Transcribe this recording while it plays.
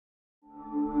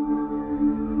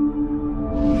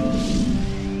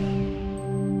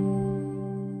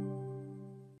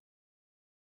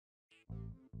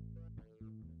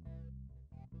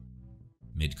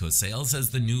Midco Sales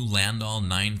has the new Landoll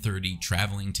 930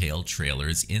 traveling tail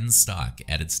trailers in stock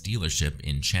at its dealership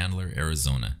in Chandler,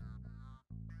 Arizona.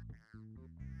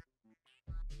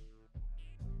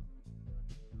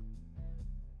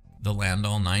 The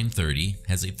Landoll 930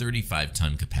 has a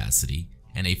 35-ton capacity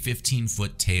and a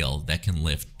 15-foot tail that can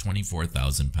lift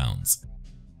 24,000 pounds.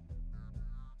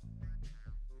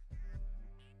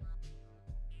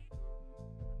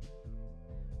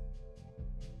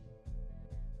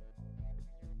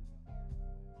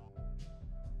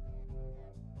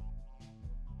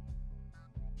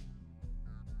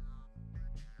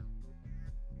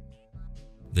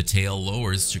 The tail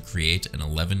lowers to create an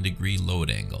 11-degree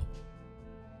load angle.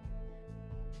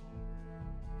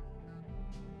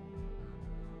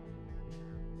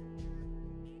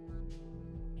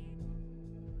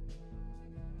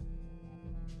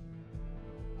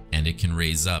 And it can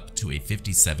raise up to a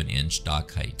 57-inch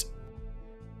dock height.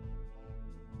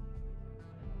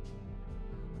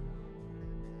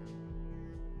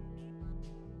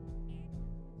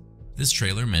 This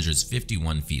trailer measures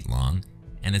 51 feet long,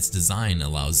 and its design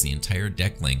allows the entire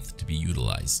deck length to be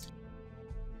utilized.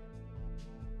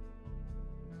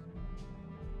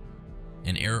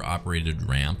 An air-operated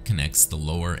ramp connects the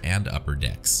lower and upper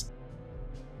decks.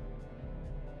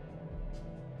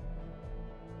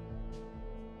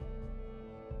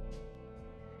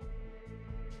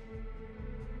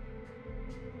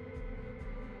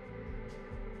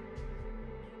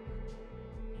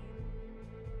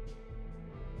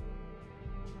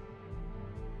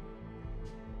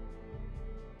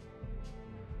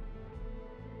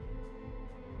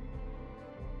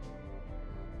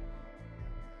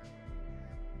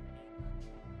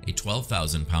 A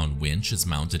 12,000-pound winch is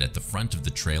mounted at the front of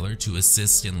the trailer to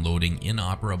assist in loading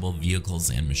inoperable vehicles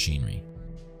and machinery.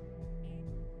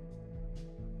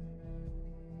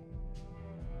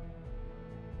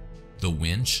 The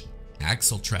winch,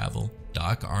 axle travel,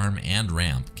 dock arm, and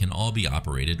ramp can all be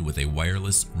operated with a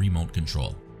wireless remote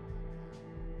control.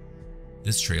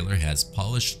 This trailer has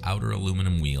polished outer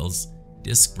aluminum wheels,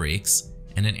 disc brakes,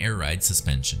 and an air ride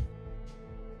suspension.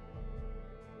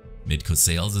 Midco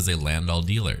Sales is a Landoll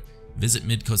dealer. Visit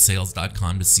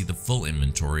midcosales.com to see the full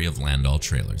inventory of Landoll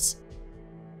trailers.